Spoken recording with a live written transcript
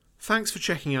Thanks for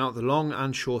checking out the Long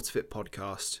and Short of It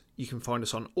podcast. You can find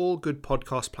us on all good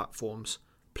podcast platforms.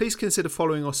 Please consider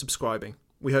following or subscribing.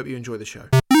 We hope you enjoy the show.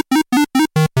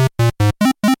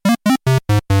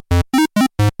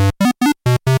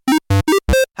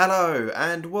 Hello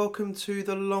and welcome to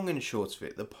the Long and Short of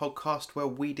It, the podcast where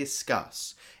we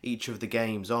discuss each of the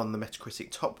games on the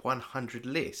Metacritic Top 100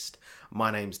 list.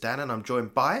 My name's Dan and I'm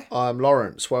joined by... I'm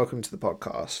Lawrence. Welcome to the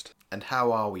podcast. And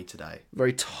how are we today?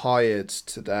 Very tired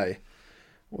today.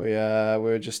 We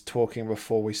were just talking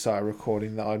before we started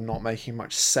recording that I'm not making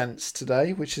much sense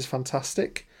today, which is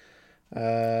fantastic.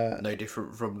 No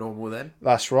different from normal then?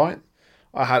 That's right.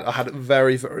 I had a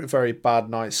very, very, very bad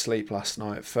night's sleep last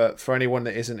night. For anyone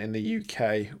that isn't in the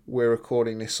UK, we're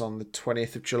recording this on the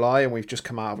 20th of July and we've just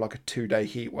come out of like a 2-day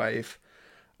heat wave.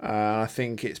 I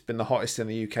think it's been the hottest in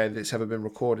the UK that it's ever been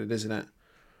recorded, isn't it?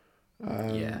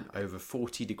 Yeah, over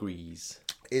 40 degrees.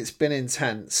 It's been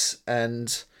intense,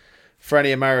 and for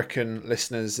any American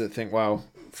listeners that think, well,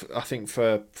 I think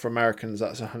for Americans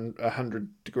that's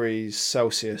 100 degrees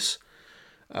Celsius,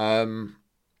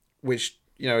 which,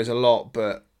 you know, is a lot,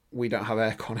 but we don't have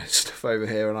aircon and stuff over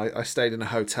here. And I stayed in a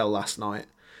hotel last night,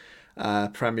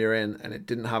 Premier Inn, and it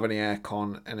didn't have any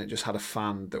aircon, and it just had a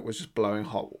fan that was just blowing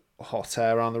hot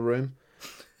air around the room.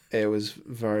 It was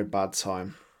a very bad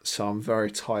time. So I'm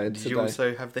very tired today. Did you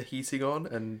also have the heating on?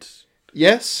 And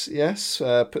Yes.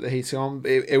 Put the heating on.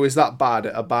 It was that bad.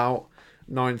 At about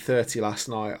 9:30 last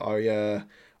night,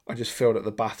 I just filled up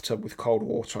the bathtub with cold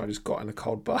water. I just got in a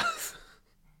cold bath.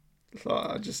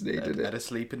 I just needed it. Had a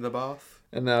sleep in the bath.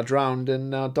 And then I drowned and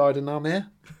now died and now I'm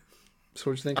here. So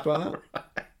what do you think about that?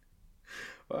 Right.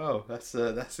 Wow, that's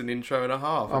an intro and a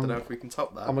half. I don't know if we can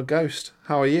top that. I'm a ghost.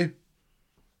 How are you?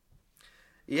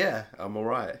 Yeah, I'm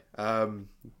alright.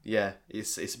 Yeah,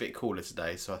 it's a bit cooler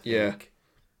today, so I think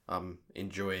I'm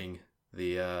enjoying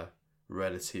the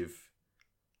relative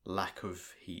lack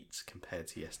of heat compared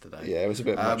to yesterday. Yeah, it was a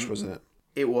bit much, wasn't it?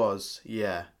 It was,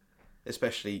 yeah.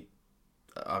 Especially,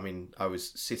 I mean, I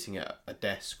was sitting at a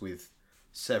desk with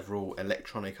several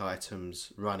electronic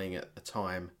items running at the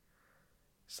time,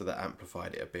 so that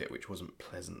amplified it a bit, which wasn't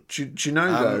pleasant. Do you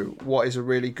know, though, what is a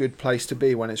really good place to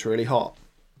be when it's really hot?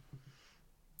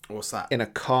 What's that? In a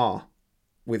car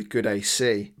with good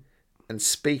AC. And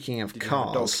speaking of Did cars, you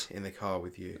have a dog in the car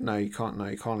with you? No, you can't. No,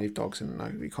 you can't leave dogs in.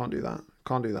 No, you can't do that.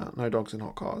 Can't do that. No dogs in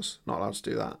hot cars. Not allowed to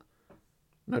do that.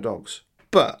 No dogs.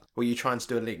 But were you trying to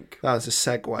do a link? That was a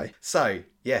segue. So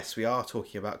yes, we are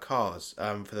talking about cars.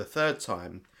 For the third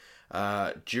time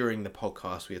during the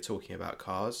podcast, we are talking about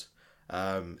cars,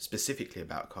 specifically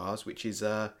about cars, which is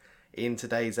in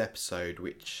today's episode,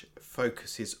 which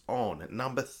focuses on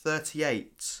number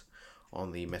 38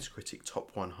 on the Metacritic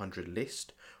Top 100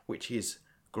 list, which is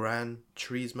Gran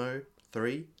Turismo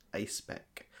 3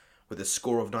 A-Spec, with a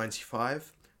score of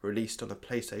 95, released on the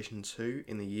PlayStation 2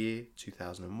 in the year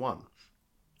 2001.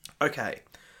 Okay,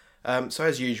 so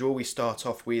as usual, we start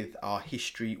off with our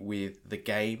history with the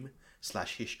game /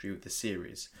 history with the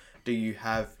series. Do you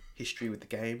have history with the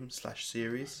game /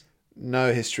 series?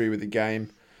 No history with the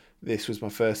game. This was my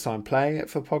first time playing it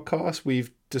for podcast. We've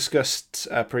discussed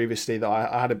previously that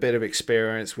I had a bit of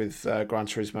experience with Gran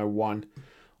Turismo 1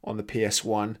 on the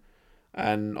PS1.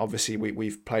 And obviously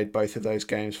we've played both of those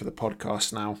games for the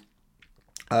podcast now.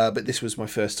 But this was my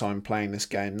first time playing this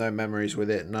game. No memories with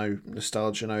it, no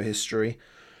nostalgia, no history.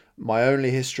 My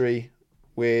only history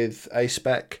with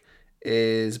A-Spec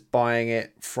is buying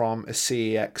it from a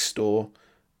CEX store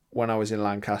when I was in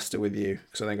Lancaster with you,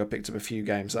 because I think I picked up a few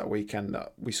games that weekend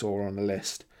that we saw on the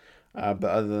list. But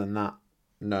other than that,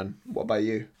 none. What about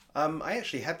you? I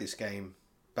actually had this game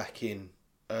back in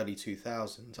early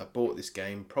 2000s. I bought this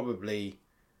game probably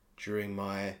during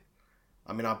I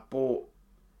bought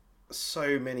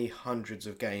so many hundreds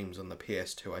of games on the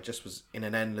PS2. I just was in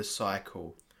an endless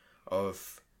cycle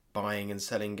of buying and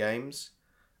selling games.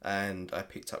 And I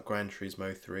picked up Gran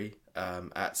Turismo 3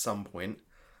 at some point.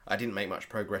 I didn't make much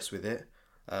progress with it.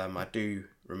 I do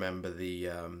remember the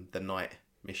night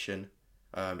mission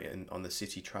on the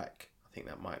city track. I think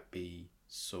that might be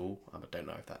Seoul. I don't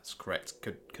know if that's correct.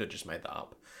 Could have just made that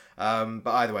up.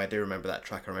 But either way, I do remember that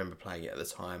track. I remember playing it at the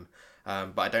time.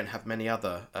 But I don't have many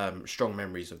other strong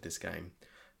memories of this game.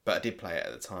 But I did play it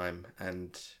at the time,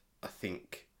 and I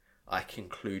think I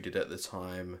concluded at the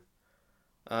time,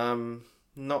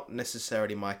 not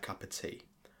necessarily my cup of tea.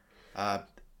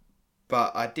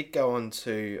 But I did go on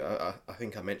to, I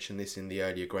think I mentioned this in the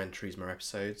earlier Gran Turismo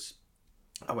episodes,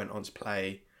 I went on to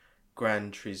play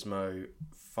Gran Turismo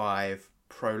 5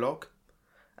 Prologue,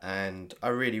 and I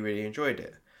really, really enjoyed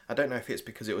it. I don't know if it's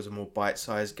because it was a more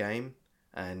bite-sized game,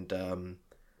 and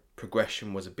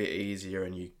progression was a bit easier,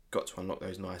 and you got to unlock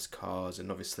those nice cars,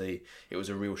 and obviously it was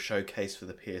a real showcase for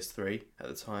the PS3 at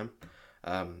the time.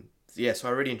 So I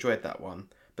really enjoyed that one,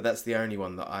 but that's the only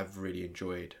one that I've really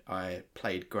enjoyed. I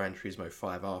played Gran Turismo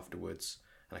 5 afterwards,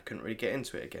 and I couldn't really get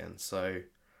into it again, so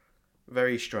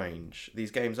very strange.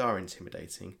 These games are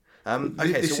intimidating.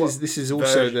 This is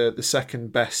also the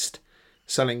second best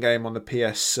selling game on the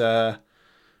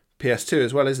PS2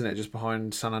 as well, isn't it? Just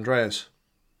behind San Andreas.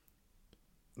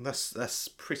 That's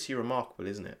pretty remarkable,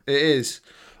 isn't it? It is.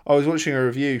 I was watching a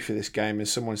review for this game, and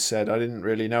someone said, I didn't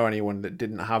really know anyone that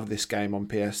didn't have this game on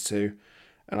PS2,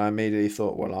 and I immediately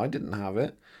thought, well, I didn't have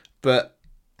it, but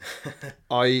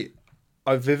I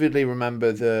vividly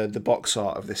remember the box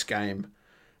art of this game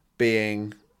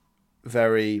being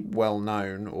very well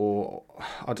known, or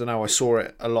I don't know, I saw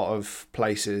it a lot of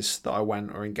places that I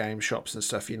went, or in game shops and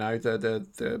stuff.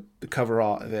 The cover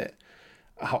art of it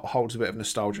holds a bit of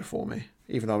nostalgia for me,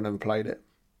 even though I've never played it.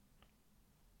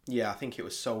 Yeah, I think it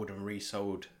was sold and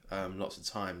resold lots of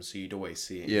times, so you'd always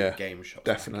see it in game shops.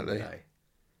 Definitely. Back in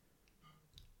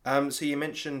the day. So you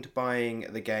mentioned buying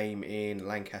the game in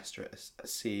Lancaster at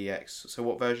CEX. So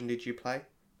what version did you play?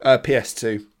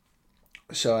 PS2.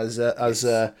 So as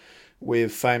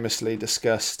we've famously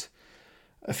discussed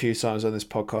a few times on this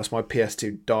podcast, my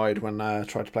PS2 died when I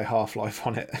tried to play Half-Life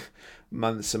on it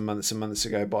months and months and months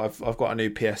ago. But I've got a new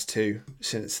PS2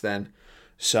 since then,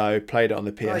 so played it on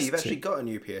the PS2. Oh, you've actually got a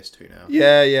new PS2 now.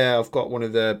 Yeah, I've got one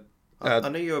of the. I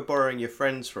know you were borrowing your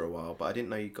friends for a while, but I didn't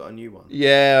know you got a new one.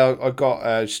 Yeah, I got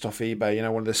just off eBay.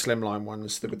 One of the slimline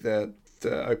ones with the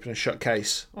open and shut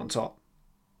case on top.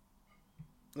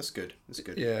 That's good.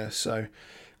 Yeah, so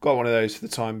got one of those for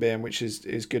the time being, which is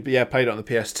good. But yeah, played it on the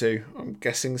PS2. I'm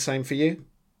guessing the same for you?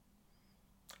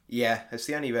 Yeah, it's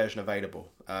the only version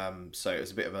available. So it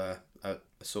was a bit of a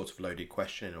sort of loaded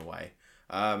question in a way.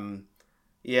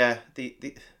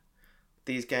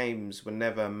 These games were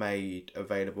never made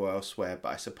available elsewhere, but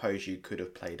I suppose you could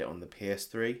have played it on the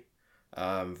PS3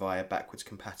 via backwards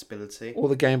compatibility. Or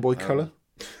the Game Boy Color?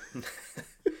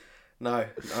 No,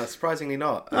 surprisingly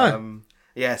not. Oh.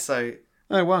 So...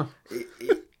 Oh, wow.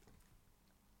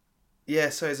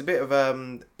 So it's a bit of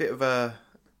a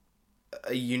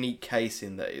unique case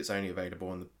in that it's only available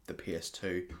on the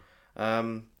PS2.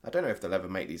 I don't know if they'll ever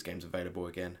make these games available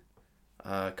again.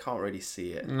 Can't really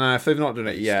see it. No, if they've not done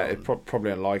it yet, it's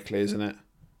probably unlikely, isn't it?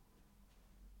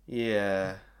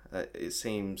 Yeah, it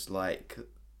seems like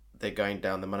they're going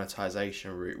down the monetization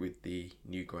route with the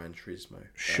new Gran Turismo.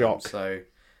 Shock. I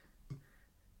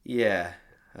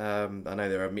know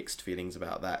there are mixed feelings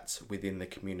about that within the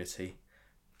community.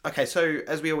 Okay, so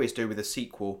as we always do with a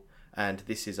sequel, and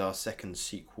this is our second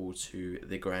sequel to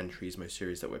the Gran Turismo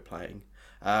series that we're playing.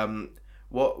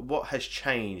 What has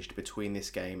changed between this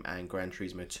game and Gran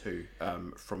Turismo 2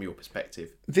 from your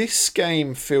perspective? This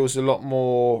game feels a lot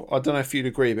more, I don't know if you'd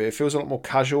agree, but it feels a lot more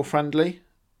casual friendly.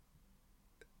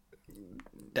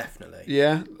 Definitely.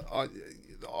 Yeah, I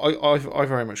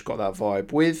very much got that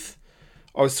vibe.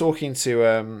 I was talking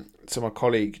to my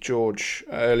colleague George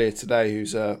earlier today,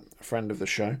 who's a friend of the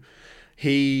show.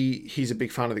 He's a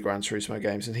big fan of the Gran Turismo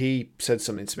games, and he said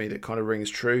something to me that kind of rings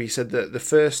true. He said that the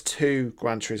first two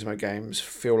Gran Turismo games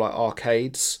feel like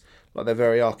arcades, like they're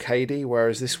very arcadey,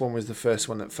 whereas this one was the first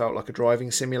one that felt like a driving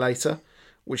simulator,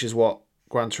 which is what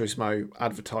Gran Turismo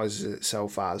advertises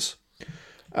itself as.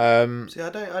 See, I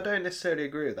don't necessarily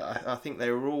agree with that. I think they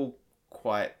were all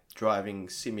quite driving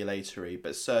simulatory,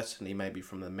 but certainly maybe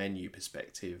from the menu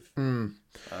perspective. Those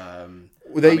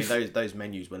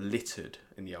menus were littered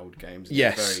in the old games.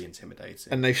 Yes, were very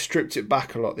intimidating, and they've stripped it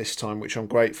back a lot this time, which I'm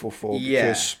grateful for,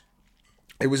 because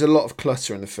it was a lot of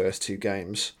clutter in the first two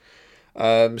games.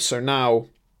 So now,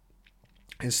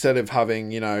 instead of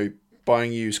having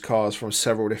buying used cars from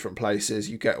several different places,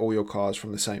 you get all your cars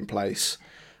from the same place,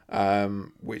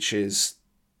 which is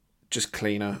just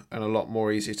cleaner and a lot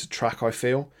more easier to track. I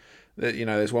feel that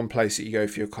there's one place that you go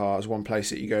for your cars, one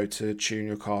place that you go to tune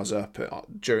your cars up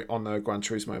on the Gran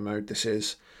Turismo mode. This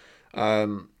is,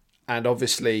 and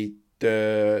obviously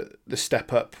the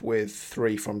step up with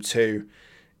 3 from 2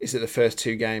 is that the first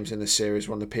two games in the series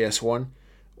were on the PS1,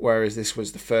 whereas this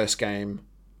was the first game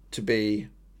to be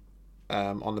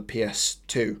on the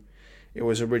PS2. It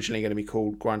was originally going to be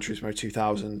called Gran Turismo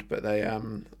 2000, but they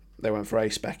went for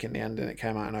A-Spec in the end, and it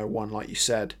came out in 2001, like you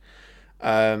said.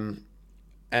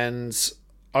 And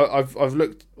I've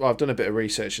done a bit of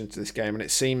research into this game, and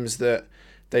it seems that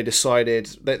they decided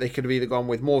that they could have either gone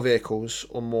with more vehicles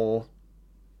or more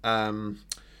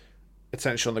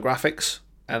attention on the graphics,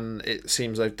 and it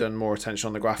seems they've done more attention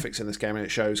on the graphics in this game, and it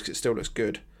shows, because it still looks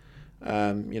good.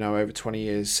 Over 20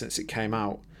 years since it came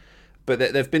out, but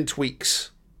there've been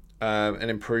tweaks and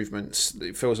improvements.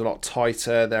 It feels a lot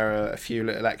tighter. There are a few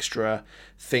little extra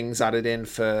things added in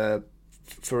for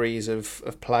ease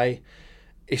of play.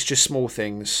 It's just small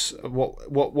things.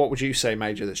 What would you say,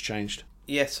 Major, that's changed?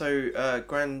 Yeah, so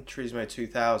Gran Turismo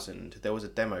 2000, there was a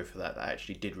demo for that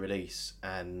actually did release,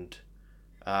 and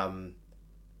um,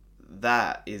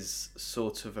 that is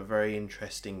sort of a very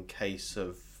interesting case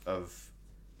of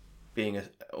being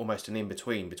almost an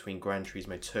in-between between Gran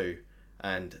Turismo 2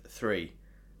 and 3,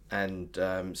 and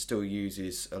still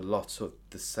uses a lot of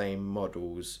the same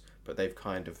models, but they've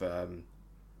kind of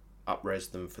up-res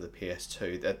them for the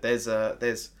PS2.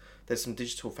 There's some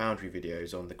Digital Foundry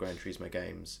videos on the Gran Turismo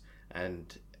games,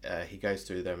 and he goes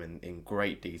through them in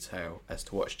great detail as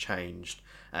to what's changed.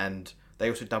 And they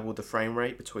also doubled the frame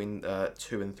rate between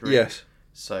 2 and 3. Yes.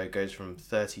 So it goes from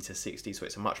 30 to 60, so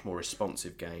it's a much more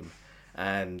responsive game.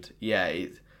 And yeah,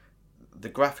 the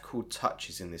graphical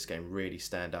touches in this game really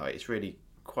stand out. It's really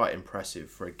quite impressive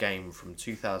for a game from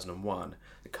 2001.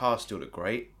 The cars still look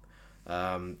great.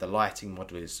 The lighting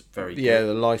model is very good. Yeah,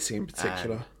 the lighting in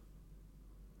particular.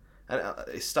 And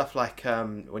it's stuff like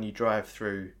when you drive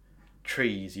through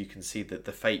trees, you can see that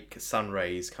the fake sun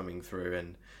rays coming through,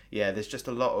 and yeah, there's just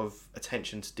a lot of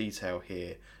attention to detail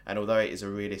here. And although it is a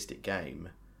realistic game,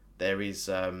 there is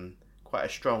quite a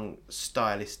strong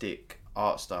stylistic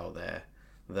art style there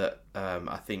that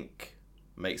I think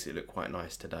makes it look quite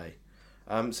nice today.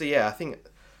 So yeah, I think,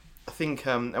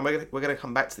 and we're gonna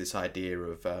come back to this idea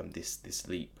of this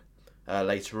leap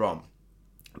later on.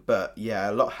 But yeah,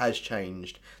 a lot has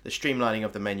changed. The streamlining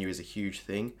of the menu is a huge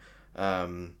thing,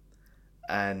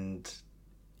 and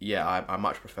yeah, I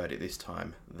much preferred it this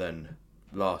time than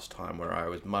last time, where I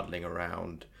was muddling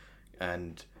around.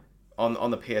 And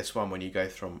on the PS1, when you go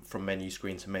from menu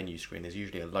screen to menu screen, there's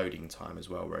usually a loading time as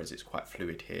well, whereas it's quite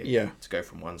fluid here. Yeah. To go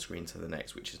from one screen to the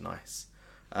next, which is nice.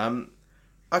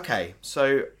 Okay,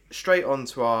 so straight on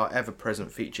to our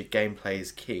ever-present feature,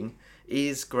 Gameplay's King.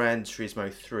 Is Gran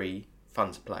Turismo 3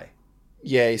 fun to play?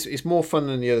 Yeah, it's more fun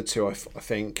than the other two, I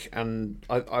think, and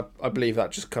I believe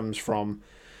that just comes from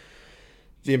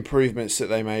the improvements that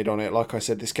they made on it. Like I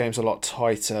said, this game's a lot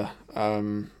tighter.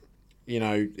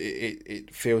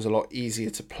 It feels a lot easier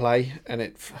to play,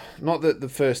 and not that the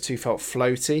first two felt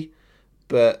floaty,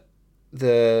 but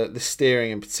the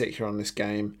steering in particular on this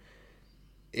game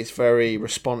is very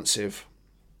responsive,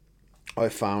 I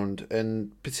found,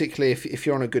 and particularly if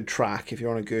you're on a good track, if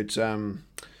you're on a good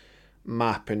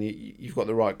map and you've got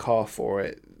the right car for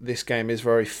it, this game is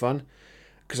very fun,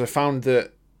 because I found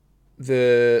that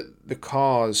the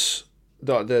cars,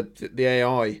 the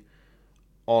AI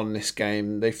on this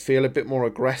game, they feel a bit more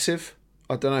aggressive.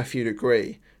 I don't know if you'd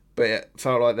agree, but it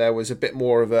felt like there was a bit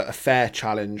more of a fair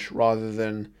challenge rather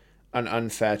than an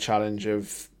unfair challenge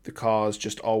of the cars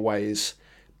just always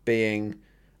being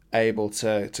able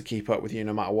to keep up with you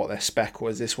no matter what their spec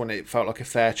was. This one, it felt like a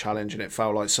fair challenge, and it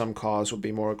felt like some cars would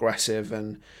be more aggressive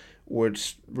and would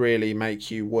really make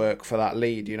you work for that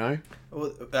lead, you know?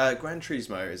 Well, Gran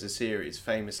Turismo as a series,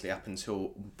 famously up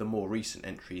until the more recent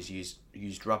entries,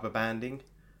 used rubber banding,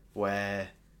 where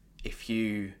if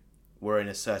you were in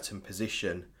a certain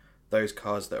position, those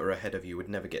cars that were ahead of you would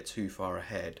never get too far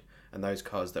ahead, and those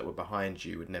cars that were behind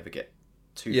you would never get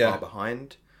too far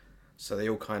behind. So they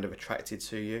all kind of attracted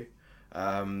to you.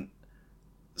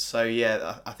 So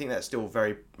yeah, I think that's still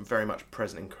very, very much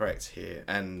present and correct here.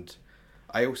 And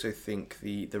I also think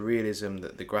the realism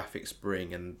that the graphics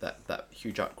bring, and that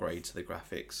huge upgrade to the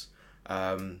graphics,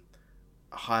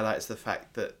 highlights the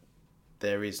fact that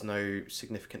there is no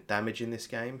significant damage in this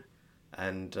game.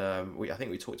 And I think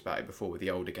we talked about it before with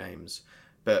the older games.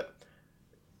 But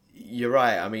you're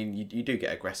right, I mean, you do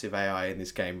get aggressive AI in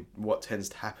this game. What tends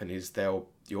to happen is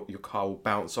your car will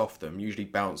bounce off them, usually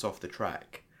bounce off the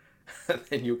track, and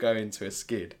then you'll go into a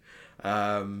skid,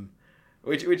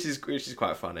 which is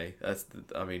quite funny. That's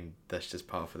just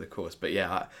par for the course. But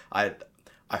yeah,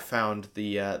 I found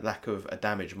the lack of a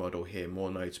damage model here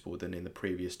more notable than in the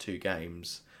previous two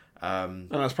games. And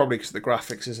that's probably because of the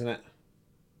graphics, isn't it?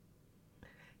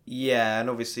 Yeah, and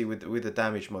obviously with the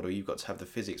damage model, you've got to have the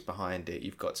physics behind it.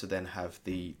 You've got to then have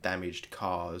the damaged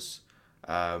cars,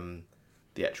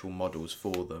 the actual models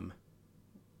for them.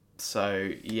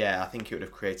 So yeah, I think it would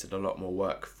have created a lot more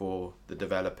work for the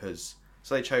developers.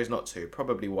 So they chose not to,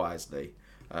 probably wisely,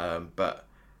 but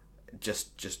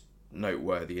just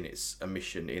noteworthy in its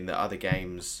omission in that other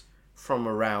games from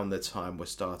around the time were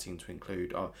starting to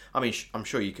include. I'm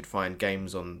sure you could find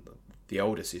games on the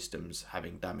older systems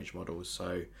having damage models.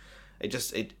 So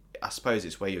I suppose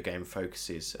it's where your game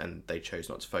focuses, and they chose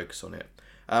not to focus on it.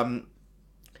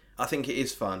 I think it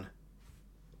is fun.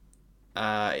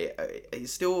 It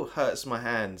still hurts my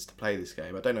hands to play this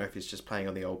game. I don't know if it's just playing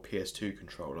on the old PS2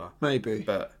 controller, Maybe.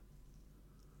 but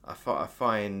I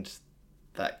find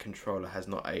that controller has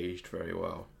not aged very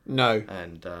well. No.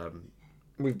 And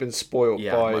We've been spoilt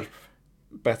yeah, by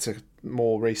better,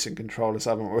 more recent controllers,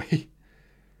 haven't we?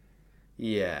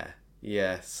 yeah.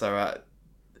 So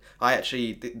I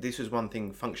actually this was one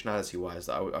thing functionality wise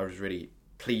that I was really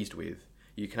pleased with.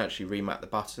 You can actually remap the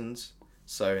buttons.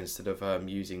 So instead of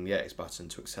using the X button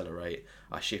to accelerate,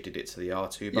 I shifted it to the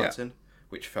R2 button,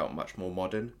 which felt much more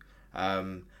modern.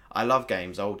 I love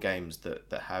games, old games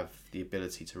that have the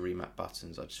ability to remap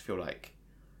buttons. I just feel like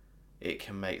it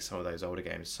can make some of those older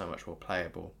games so much more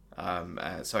playable.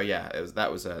 So yeah,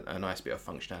 that was a nice bit of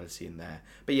functionality in there.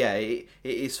 But yeah, it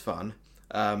is fun.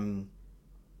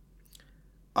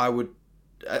 I would,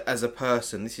 as a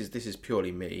person, this is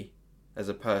purely me. As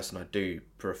a person, I do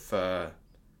prefer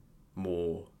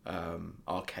more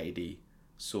arcadey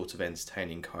sort of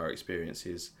entertaining car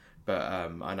experiences. But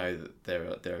I know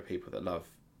that there are people that love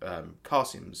car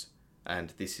sims,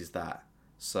 and this is that.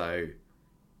 So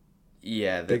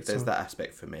yeah, there's that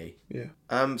aspect for me. Yeah.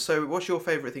 So what's your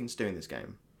favourite thing to do in this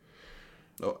game?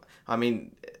 Well, I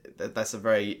mean, that's a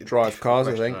very Drive cars,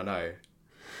 question, I think. I know.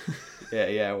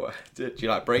 Yeah. What, do you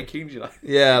like braking? Do you like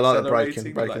Yeah, I like the accelerating? braking. Do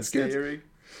you like Braking's good. steering?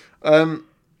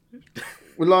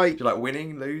 We like. Do you like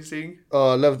winning, losing?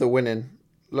 Oh, I love the winning.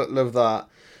 Love that.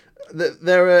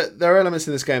 There are elements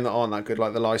in this game that aren't that good,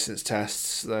 like the license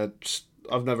tests.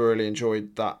 I've never really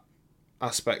enjoyed that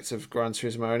aspect of Gran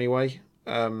Turismo anyway.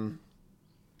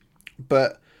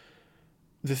 But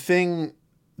the thing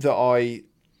that I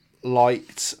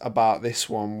liked about this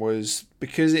one was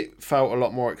because it felt a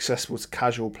lot more accessible to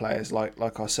casual players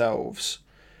like ourselves.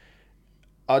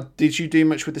 Did you do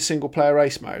much with the single player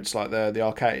race modes, like the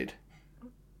arcade?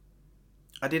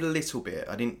 I did a little bit.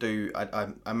 I didn't do.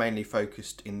 I mainly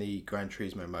focused in the Gran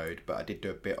Turismo mode, but I did do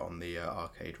a bit on the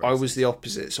arcade races. I was the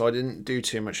opposite, so I didn't do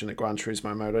too much in the Gran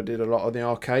Turismo mode. I did a lot on the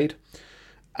arcade.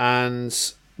 And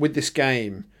with this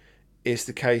game, it's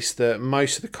the case that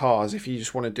most of the cars, if you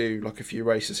just want to do like a few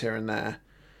races here and there,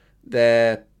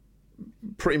 they're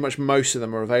pretty much most of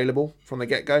them are available from the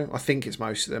get go. I think it's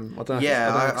most of them. I don't know.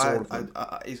 Yeah, if it's all of them.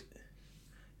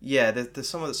 Yeah, there's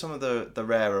some of the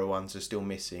rarer ones are still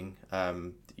missing.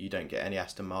 You don't get any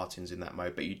Aston Martins in that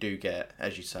mode, but you do get,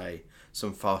 as you say,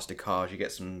 some faster cars. You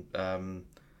get some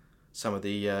of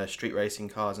the street racing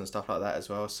cars and stuff like that as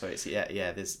well. So it's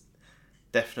there's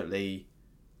definitely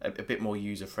a bit more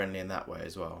user friendly in that way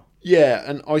as well. Yeah,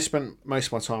 and I spent most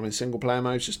of my time in single player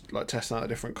modes, just like testing out the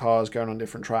different cars, going on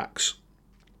different tracks,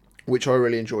 which I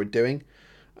really enjoyed doing.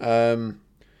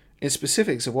 In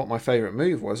specifics of what my favourite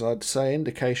move was, I'd say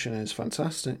indication is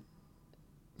fantastic.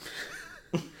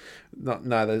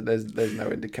 There's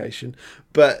no indication,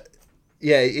 but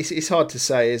yeah, it's hard to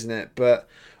say, isn't it? But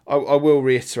I will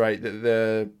reiterate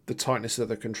that the tightness of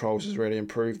the controls has really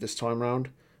improved this time round,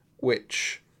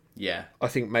 which I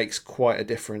think makes quite a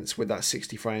difference with that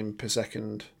 60 frame per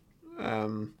second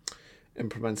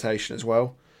implementation as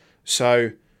well.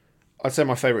 So I'd say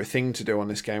my favourite thing to do on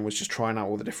this game was just trying out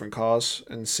all the different cars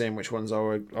and seeing which ones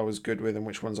I was good with and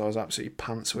which ones I was absolutely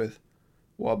pants with.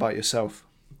 What about yourself?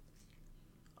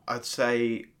 I'd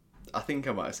say, I think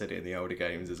I might have said it in the older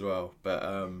games as well, but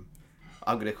I'm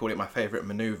going to call it my favourite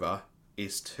manoeuvre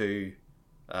is to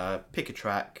pick a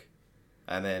track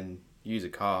and then use a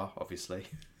car, obviously.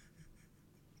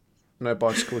 No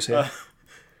bicycles here.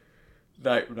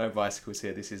 No bicycles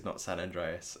here. This is not San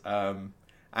Andreas.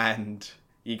 And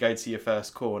you go to your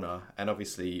first corner, and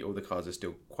obviously all the cars are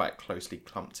still quite closely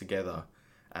clumped together,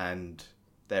 and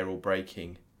they're all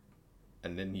braking,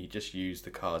 and then you just use the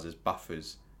cars as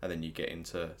buffers, and then you get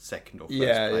into second or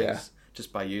first place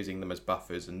just by using them as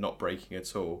buffers and not braking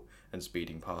at all and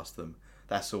speeding past them.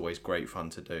 That's always great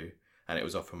fun to do, and it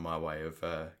was often my way of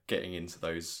getting into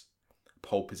those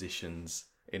pole positions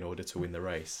in order to win the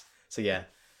race. So yeah,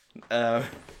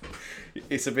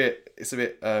 it's a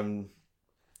bit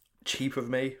cheap of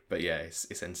me, but yeah,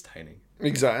 it's entertaining.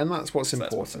 Exactly, and that's what's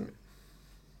important.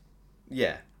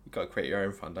 Yeah, you've got to create your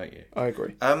own fun, don't you? I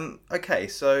agree. Okay,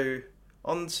 so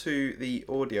on to the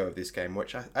audio of this game,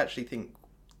 which I actually think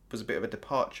was a bit of a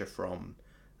departure from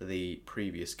the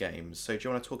previous games. So do you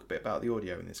want to talk a bit about the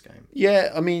audio in this game?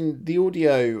 Yeah, I mean, the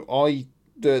audio,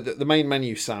 the main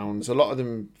menu sounds, a lot of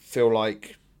them feel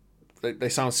like they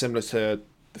sound similar to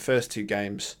the first two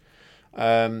games.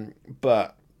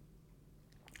 But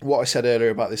what I said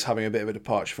earlier about this having a bit of a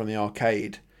departure from the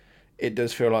arcade, it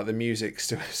does feel like the music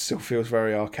still feels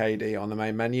very arcadey on the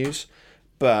main menus.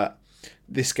 But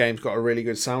this game's got a really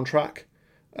good soundtrack,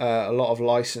 a lot of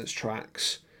licensed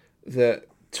tracks that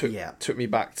took me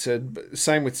back to,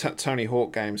 same with Tony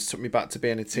Hawk games, took me back to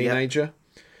being a teenager.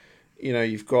 You know,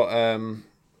 you've got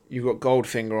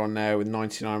Goldfinger on there with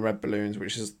 99 Red Balloons,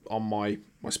 which is on my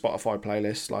Spotify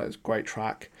playlist. Like, it's a great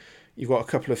track. You've got a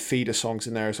couple of feeder songs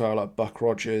in there as well, like Buck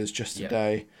Rogers, Just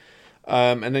Today.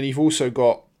 And then you've also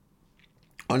got,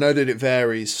 I know that it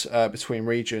varies between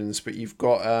regions, but you've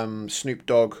got Snoop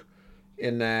Dogg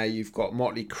in there. You've got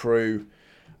Motley Crue,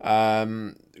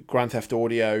 Grand Theft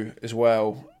Audio as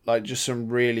well. Like, just some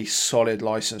really solid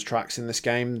licensed tracks in this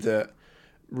game that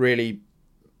really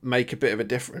make a bit of a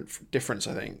difference,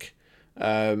 I think.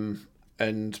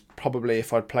 And probably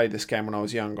if I'd played this game when I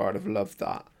was younger, I'd have loved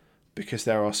that, because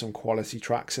there are some quality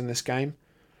tracks in this game.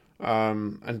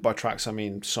 And by tracks, I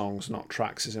mean songs, not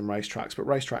tracks as in race tracks, but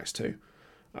race tracks too.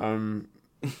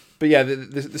 But yeah,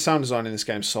 the sound design in this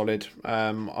game is solid.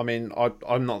 I mean,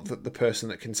 I'm not the person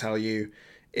that can tell you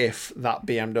if that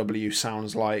BMW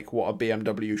sounds like what a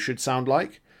BMW should sound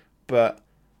like, but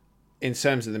in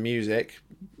terms of the music,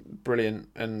 brilliant,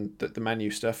 and the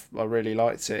menu stuff, I really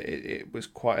liked it. It was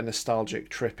quite a nostalgic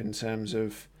trip in terms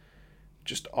of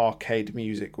just arcade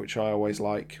music, which I always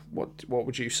like. What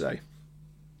would you say?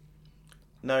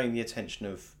 Knowing the attention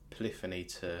of Polyphony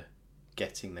to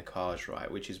getting the cars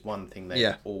right, which is one thing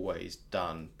they've always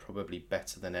done probably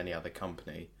better than any other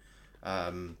company.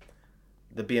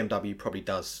 The BMW probably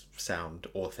does sound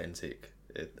authentic.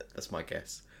 That's my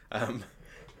guess.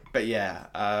 But yeah,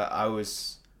 I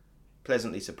was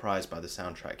pleasantly surprised by the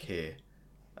soundtrack here,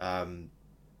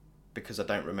 because I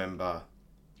don't remember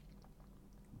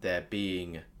there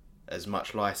being as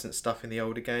much licensed stuff in the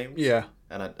older games. Yeah.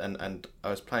 And I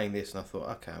was playing this and I thought,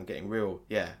 okay, I'm getting real,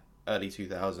 early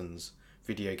 2000s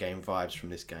video game vibes from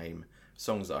this game,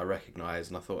 songs that I recognise,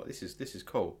 and I thought, this is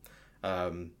cool.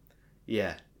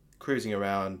 Cruising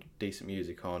around, decent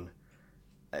music on,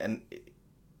 and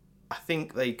I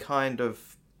think they kind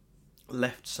of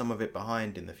left some of it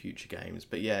behind in the future games,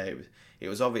 but it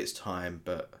was of its time,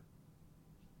 but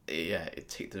it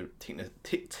ticked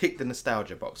the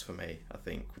nostalgia box for me, I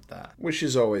think, with that. Which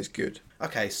is always good.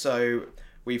 Okay, so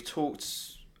we've talked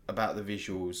about the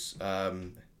visuals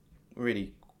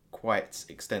really quite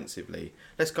extensively.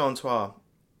 Let's go on to our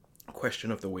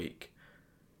question of the week.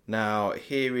 Now,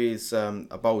 here is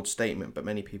a bold statement, but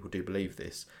many people do believe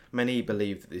this. Many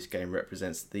believe that this game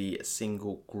represents the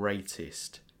single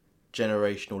greatest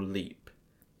generational leap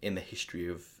in the history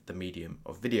of the medium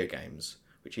of video games,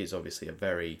 which is obviously a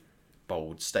very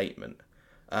bold statement.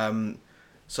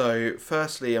 So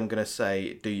firstly, I'm going to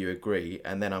say, do you agree?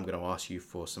 And then I'm going to ask you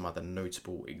for some other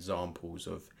notable examples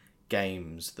of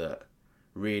games that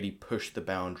really push the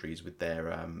boundaries with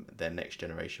their next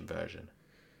generation version.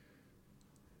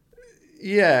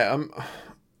 Yeah,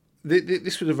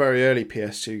 this was a very early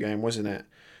PS2 game, wasn't it?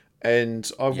 And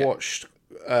I've watched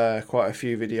quite a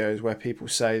few videos where people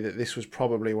say that this was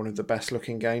probably one of the best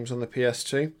looking games on the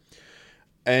PS2.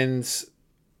 And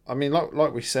I mean,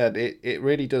 like we said, it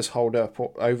really does hold up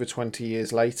over 20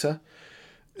 years later.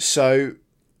 So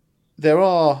there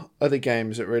are other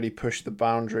games that really push the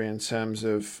boundary in terms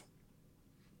of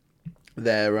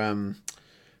their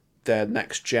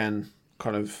next gen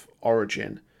kind of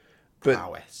origin. But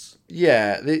prowess.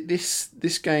 Yeah,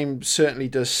 this game certainly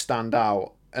does stand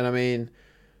out. And I mean,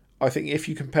 I think if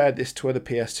you compared this to other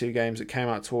PS2 games that came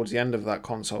out towards the end of that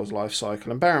console's life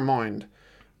cycle, and bear in mind,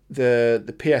 the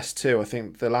PS2, I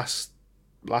think the last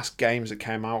games that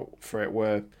came out for it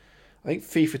were, I think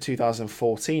FIFA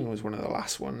 2014 was one of the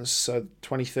last ones, so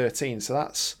 2013. So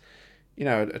that's,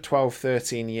 a 12,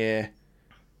 13 year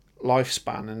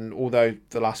lifespan. And although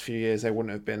the last few years they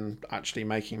wouldn't have been actually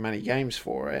making many games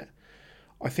for it,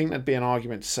 I think there'd be an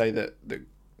argument to say that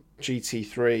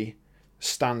GT3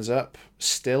 stands up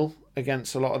still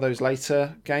against a lot of those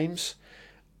later games.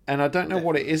 And I don't know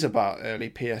what it is about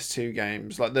early PS2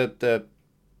 games, like the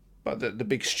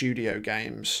big studio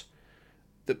games,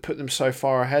 that put them so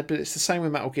far ahead. But it's the same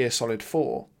with Metal Gear Solid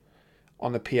 4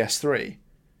 on the PS3.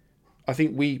 I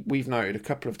think we've noted a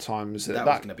couple of times that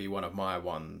was going to be one of my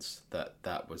ones.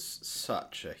 That was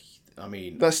such a... I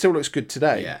mean... That still looks good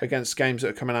today against games that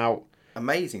are coming out...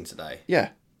 Amazing today. Yeah,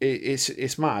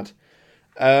 it's mad.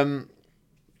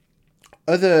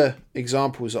 Other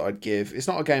examples that I'd give, it's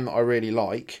not a game that I really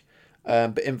like,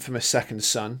 but Infamous Second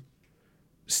Son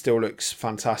still looks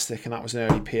fantastic, and that was an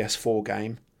early PS4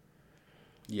 game.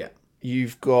 Yeah.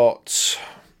 You've got...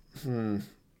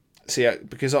 See,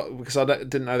 because I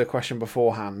didn't know the question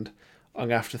beforehand, I'm going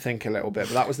to have to think a little bit,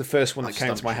 but that was the first one that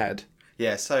came to my head.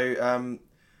 Yeah, so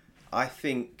I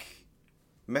think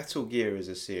Metal Gear as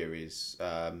a series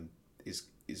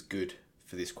is good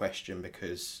for this question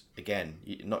because, again,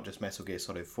 not just Metal Gear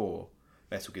Solid 4,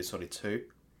 Metal Gear Solid 2,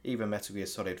 even Metal Gear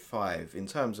Solid 5, in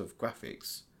terms of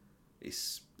graphics,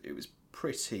 it was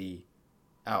pretty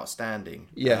outstanding.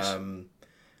 Yes.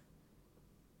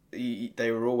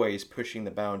 They were always pushing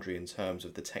the boundary in terms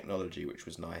of the technology, which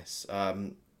was nice.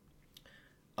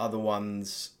 Other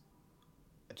ones,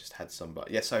 I just had some,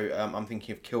 but yeah. So I'm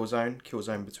thinking of Killzone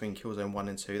between Killzone 1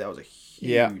 and 2. That was a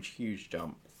huge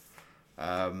jump.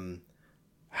 Halo.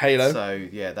 So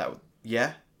yeah,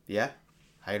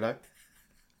 Halo.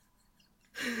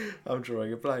 I'm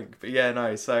drawing a blank, but yeah,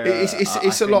 no. So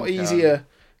it's a lot easier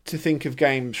to think of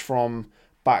games from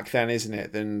back then, isn't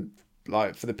it, than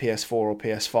like for the PS4 or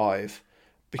PS5,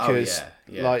 because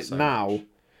like so now, much.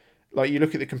 Like you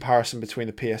look at the comparison between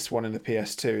the PS1 and the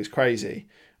PS2, it's crazy.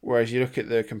 Whereas you look at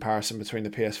the comparison between the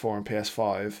PS4 and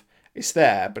PS5, it's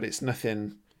there, but it's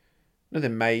nothing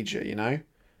major, you know.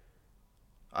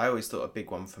 I always thought a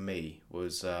big one for me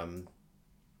was,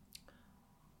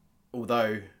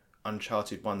 although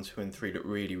Uncharted 1, 2 and 3 look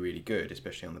really, really good,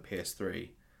 especially on the PS3,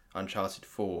 Uncharted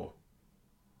 4,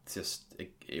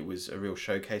 it was a real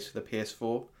showcase for the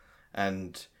PS4.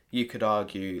 And you could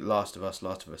argue Last of Us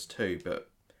 2, but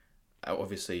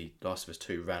obviously Last of Us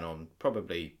 2 ran on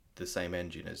probably the same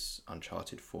engine as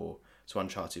Uncharted 4. So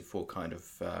Uncharted 4 kind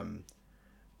of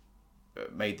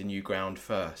made the new ground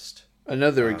first.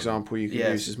 Another example you could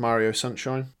use is Mario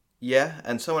Sunshine. Yeah,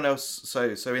 and someone else,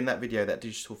 so in that video, that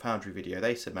Digital Foundry video,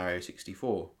 they said Mario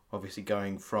 64. Obviously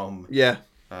going from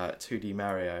 2D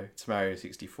Mario to Mario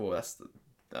 64.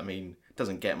 It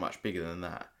doesn't get much bigger than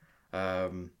that.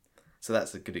 So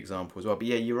that's a good example as well. But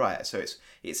yeah, you're right. So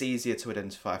it's easier to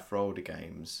identify for older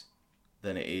games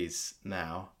than it is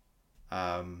now.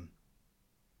 You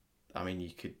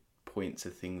could point to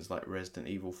things like Resident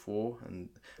Evil 4, and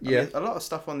a lot of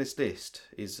stuff on this list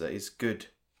is good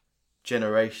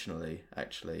generationally,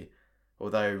 actually.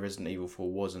 Although Resident Evil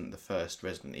 4 wasn't the first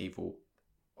Resident Evil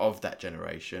of that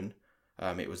generation,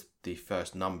 it was the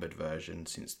first numbered version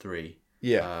since 3.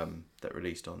 That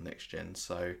released on next gen.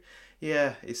 So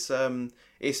yeah, it's an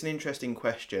interesting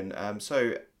question.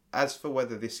 So as for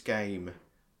whether this game,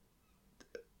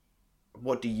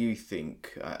 what do you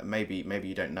think? Maybe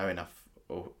you don't know enough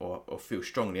or feel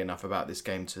strongly enough about this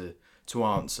game to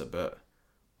answer, but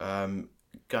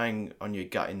going on your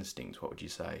gut instinct, what would you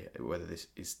say? Whether this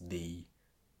is the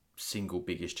single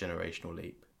biggest generational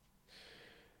leap?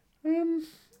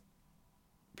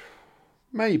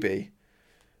 Maybe.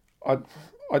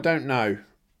 I don't know.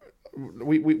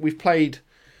 We've played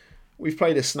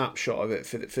a snapshot of it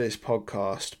for this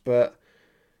podcast, but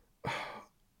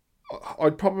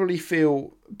I'd probably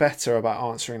feel better about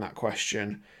answering that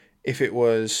question if it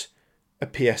was a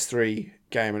PS3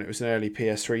 game and it was an early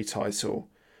PS3 title,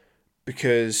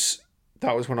 because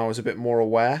that was when I was a bit more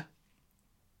aware.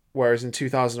 Whereas in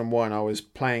 2001 I was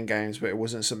playing games, but it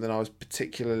wasn't something I was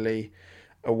particularly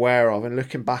aware of. And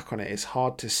looking back on it, it's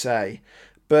hard to say.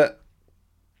 But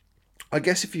I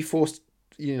guess if you're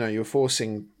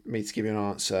forcing me to give you an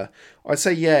answer, I'd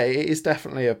say it is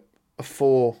definitely a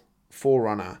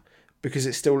forerunner, because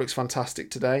it still looks fantastic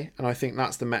today, and I think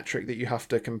that's the metric that you have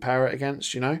to compare it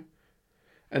against, you know,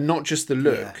 and not just the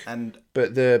look,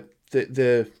 but the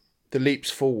leaps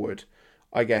forward,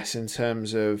 I guess, in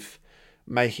terms of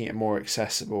making it more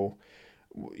accessible.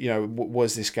 You know,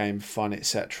 was this game fun,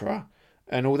 etc.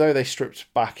 And although they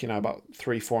stripped back, about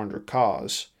 300-400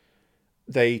 cars,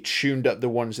 they tuned up the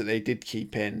ones that they did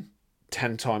keep in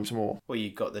 10 times more. Well,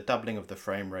 you've got the doubling of the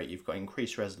frame rate, you've got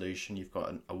increased resolution, you've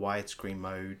got a widescreen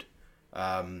mode,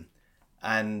 and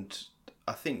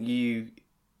I think you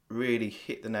really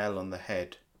hit the nail on the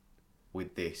head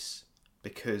with this,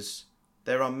 because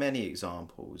there are many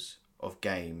examples of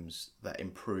games that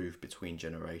improve between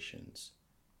generations,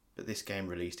 but this game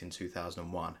released in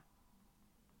 2001,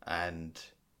 and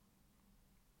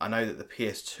I know that the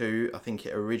PS2, I think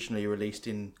it originally released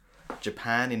in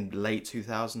Japan in late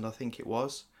 2000, I think it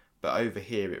was, but over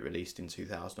here it released in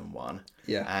 2001.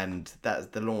 Yeah. And that's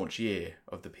the launch year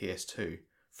of the PS2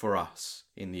 for us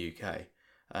in the UK.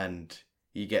 And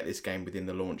you get this game within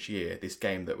the launch year, this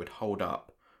game that would hold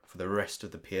up for the rest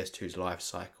of the PS2's life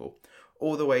cycle,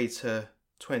 all the way to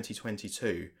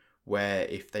 2022, where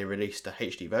if they released a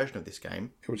HD version of this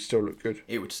game, it would still look good.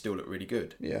 It would still look really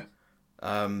good. Yeah.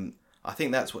 I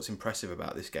think that's what's impressive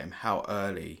about this game, how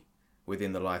early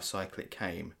within the life cycle it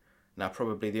came. Now,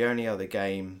 probably the only other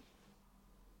game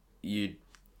you'd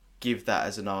give that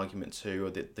as an argument to,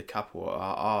 or the couple,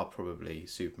 are probably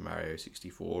Super Mario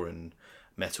 64 and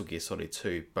Metal Gear Solid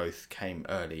 2. Both came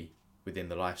early within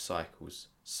the life cycles.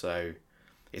 So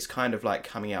it's kind of like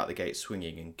coming out the gate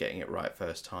swinging and getting it right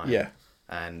first time. Yeah.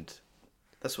 And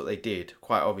that's what they did,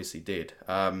 quite obviously did.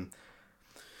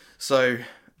 So,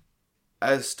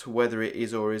 as to whether it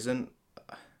is or isn't,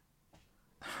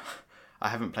 I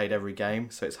haven't played every game,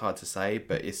 so it's hard to say.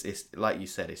 But it's like you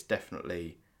said, it's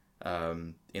definitely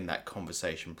in that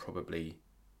conversation, probably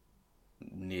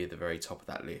near the very top of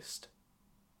that list.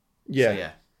 Yeah, so,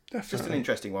 yeah, definitely. just an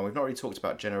interesting one. We've not really talked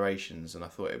about generations, and I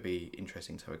thought it'd be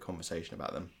interesting to have a conversation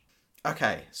about them.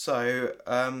 Okay, so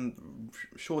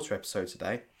shorter episode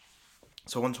today.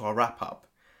 So on to our wrap up.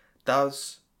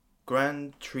 Does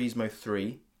Gran Turismo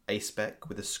 3 A-Spec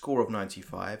with a score of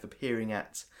 95, appearing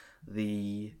at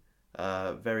the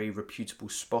very reputable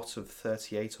spot of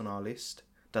 38 on our list,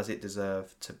 does it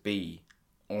deserve to be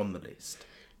on the list?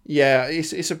 Yeah,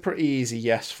 it's a pretty easy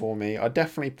yes for me. I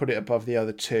definitely put it above the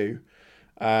other two,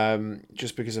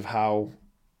 just because of how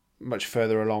much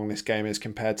further along this game is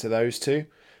compared to those two.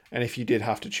 And if you did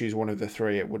have to choose one of the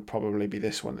three, it would probably be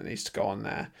this one that needs to go on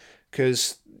there.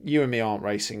 Because you and me aren't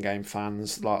racing game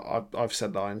fans. Like I've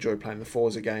said that I enjoy playing the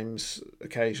Forza games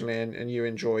occasionally, and you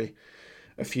enjoy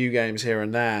a few games here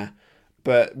and there.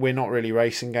 But we're not really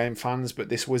racing game fans. But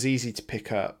this was easy to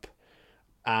pick up,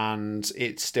 and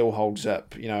it still holds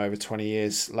up, over 20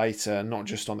 years later, not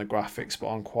just on the graphics, but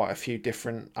on quite a few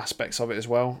different aspects of it as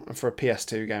well. And for a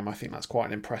PS2 game, I think that's quite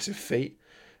an impressive feat.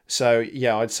 So,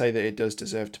 yeah, I'd say that it does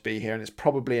deserve to be here, and it's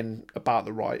probably in about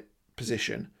the right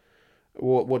position.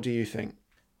 What do you think?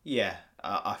 Yeah,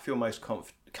 I feel most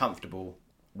comfortable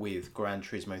with Gran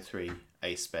Turismo 3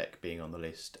 A-Spec being on the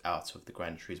list out of the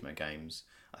Gran Turismo games.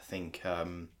 I think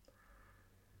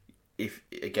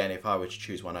if I were to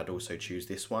choose one, I'd also choose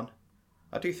this one.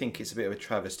 I do think it's a bit of a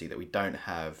travesty that we don't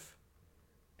have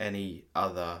any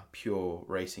other pure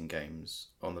racing games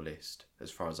on the list,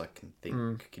 as far as I can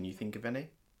think. Can you think of any?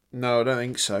 No, I don't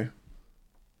think so.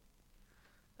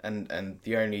 And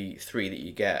the only three that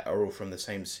you get are all from the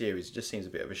same series. It just seems a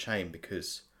bit of a shame,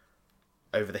 because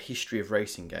over the history of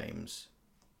racing games,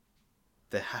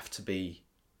 there have to be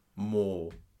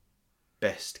more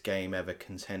best game ever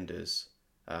contenders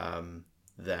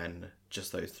than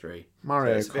just those three.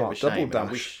 Mario Kart Double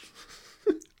Dash.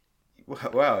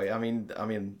 Well, I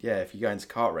mean, yeah. If you go into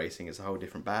kart racing, it's a whole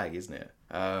different bag, isn't it?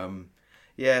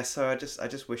 Yeah. So I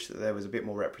just wish that there was a bit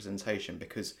more representation,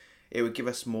 because it would give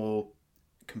us more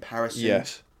comparison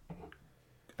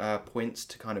points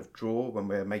to kind of draw when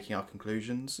we're making our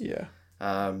conclusions. Yeah.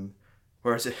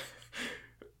 Whereas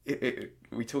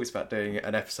we talked about doing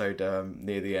an episode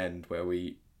near the end where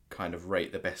we kind of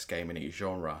rate the best game in each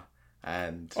genre,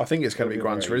 and I think it's going to be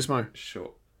Gran Turismo.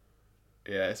 Short.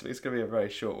 Yeah, it's going to be a very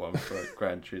short one for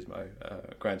Gran Turismo.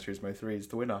 Gran Turismo 3 is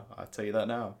the winner. I'll tell you that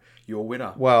now. Your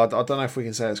winner. Well, I don't know if we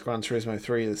can say it's Gran Turismo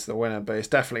 3 that's the winner, but it's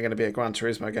definitely going to be a Gran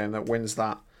Turismo game that wins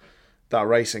that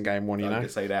racing game one, I'm going to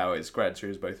say now it's Gran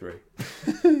Turismo 3.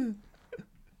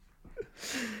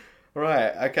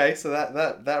 Right, okay, so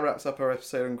that wraps up our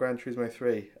episode on Gran Turismo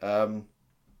 3.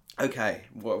 Okay,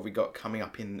 what have we got coming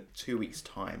up in 2 weeks'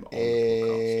 time on the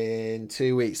podcast? In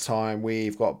 2 weeks' time,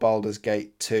 we've got Baldur's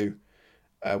Gate 2,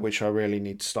 which I really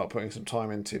need to start putting some time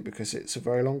into, because it's a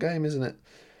very long game, isn't it?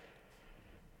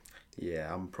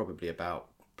 Yeah, I'm probably about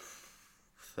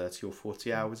 30 or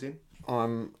 40 hours in.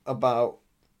 I'm about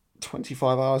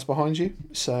 25 hours behind you,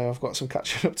 so I've got some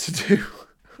catching up to do.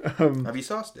 Have you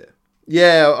started it?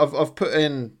 Yeah, I've put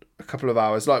in a couple of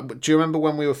hours. Like, do you remember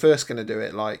when we were first going to do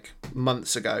it, like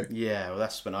months ago? Yeah, well,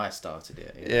 that's when I started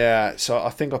it. Yeah, so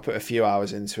I think I put a few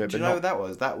hours into it. Do you know what that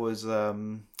was? That was, I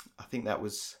think that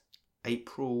was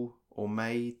April or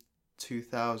May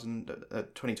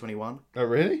 2021. Oh,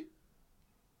 really?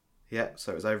 Yeah,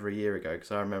 so it was over a year ago,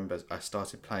 because I remember I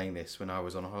started playing this when I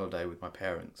was on holiday with my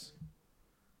parents.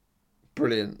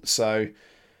 Brilliant. So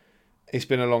it's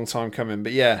been a long time coming,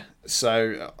 but yeah.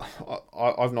 So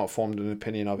I've not formed an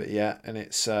opinion of it yet, and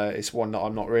it's one that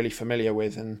I'm not really familiar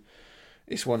with, and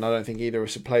it's one I don't think either of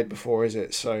us have played before, is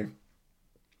it? So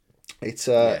it's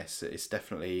yes, it's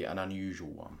definitely an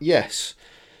unusual one. Yes.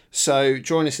 So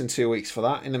join us in 2 weeks for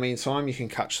that. In the meantime, you can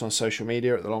catch us on social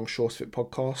media at the Long Short of It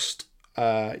Podcast.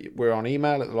 We're on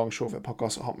email at the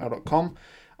longshortofitpodcast@hotmail.com.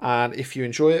 And if you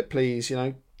enjoy it, please,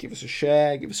 give us a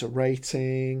share, give us a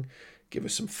rating, give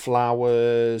us some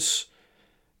flowers,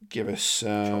 give us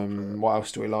what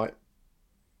else do we like?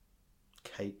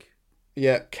 Cake.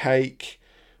 Yeah, cake.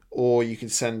 Or you can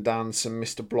send Dan some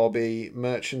Mr. Blobby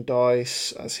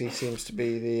merchandise, as he seems to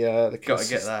be the Gotta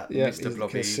get that Mr.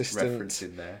 Blobby reference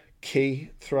in there. Key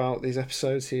throughout these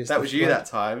episodes. That was you that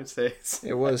time.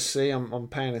 It was. See, I'm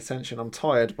paying attention. I'm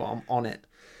tired, but I'm on it.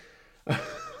 There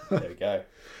we go.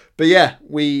 But yeah,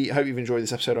 we hope you've enjoyed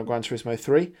this episode on Gran Turismo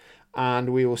 3,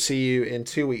 and we will see you in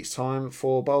 2 weeks' time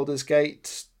for Baldur's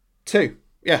Gate 2.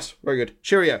 Yes, very good.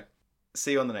 Cheerio.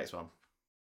 See you on the next one.